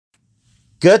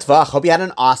Good Vach. Hope you had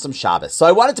an awesome Shabbos. So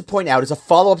I wanted to point out, as a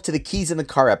follow-up to the Keys in the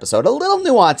Car episode, a little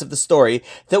nuance of the story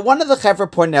that one of the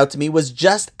Chevra pointed out to me was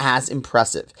just as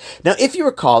impressive. Now, if you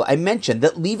recall, I mentioned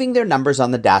that leaving their numbers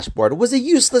on the dashboard was a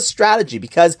useless strategy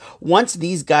because once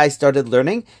these guys started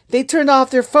learning, they turned off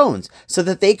their phones so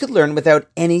that they could learn without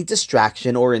any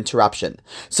distraction or interruption.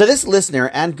 So this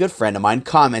listener and good friend of mine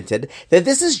commented that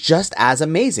this is just as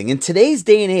amazing. In today's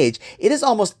day and age, it is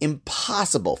almost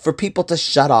impossible for people to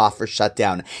shut off or shut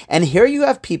down. And here you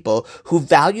have people who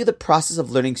value the process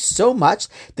of learning so much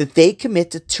that they commit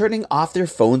to turning off their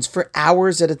phones for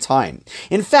hours at a time.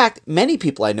 In fact, many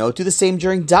people I know do the same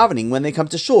during davening when they come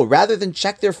to shul. Rather than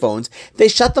check their phones, they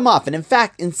shut them off. And in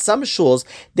fact, in some shuls,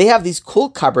 they have these cool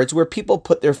cupboards where people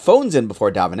put their phones in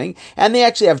before davening, and they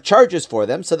actually have chargers for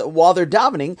them so that while they're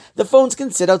davening, the phones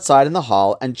can sit outside in the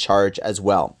hall and charge as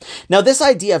well. Now, this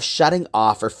idea of shutting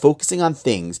off or focusing on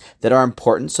things that are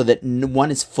important so that one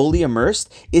is fully immersed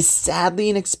is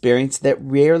sadly an experience that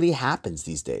rarely happens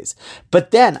these days. But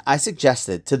then I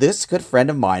suggested to this good friend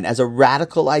of mine as a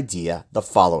radical idea the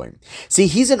following. See,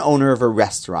 he's an owner of a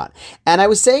restaurant, and I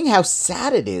was saying how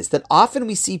sad it is that often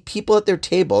we see people at their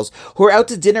tables who are out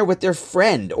to dinner with their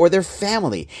friend or their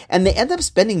family, and they end up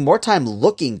spending more time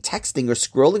looking, texting, or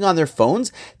scrolling on their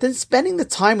phones than spending the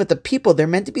time with the people they're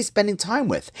meant to be spending time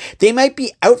with. They might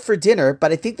be out for dinner,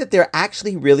 but I think that they're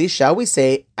actually really, shall we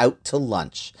say, out to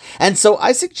lunch. And so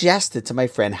I suggested to my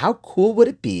friend, how cool would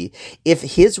it be if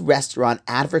his restaurant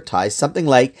advertised something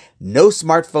like no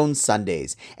smartphone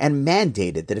Sundays and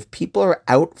mandated that if people are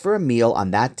out for a meal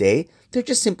on that day, they're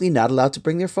just simply not allowed to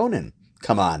bring their phone in.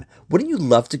 Come on, wouldn't you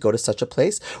love to go to such a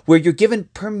place where you're given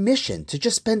permission to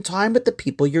just spend time with the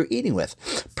people you're eating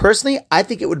with? Personally, I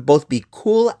think it would both be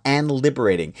cool and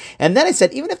liberating. And then I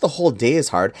said, even if the whole day is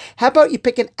hard, how about you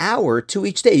pick an hour or two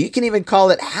each day? You can even call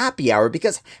it happy hour,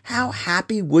 because how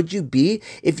happy would you be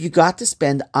if you got to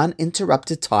spend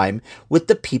uninterrupted time with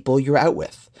the people you're out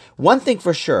with? One thing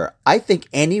for sure, I think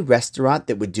any restaurant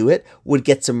that would do it would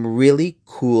get some really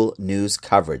cool news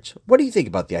coverage. What do you think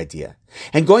about the idea?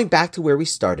 And going back to where we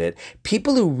started,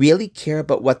 people who really care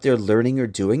about what they're learning or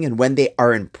doing, and when they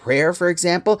are in prayer, for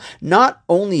example, not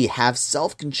only have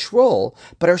self-control,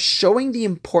 but are showing the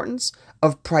importance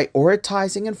of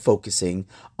prioritizing and focusing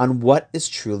on what is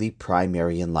truly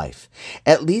primary in life.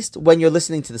 At least when you're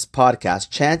listening to this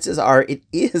podcast, chances are it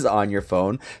is on your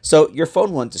phone, so your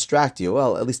phone won't distract you.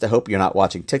 Well, at least I hope you're not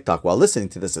watching TikTok while listening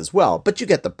to this as well, but you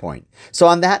get the point. So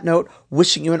on that note,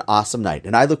 wishing you an awesome night,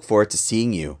 and I look forward to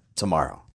seeing you tomorrow.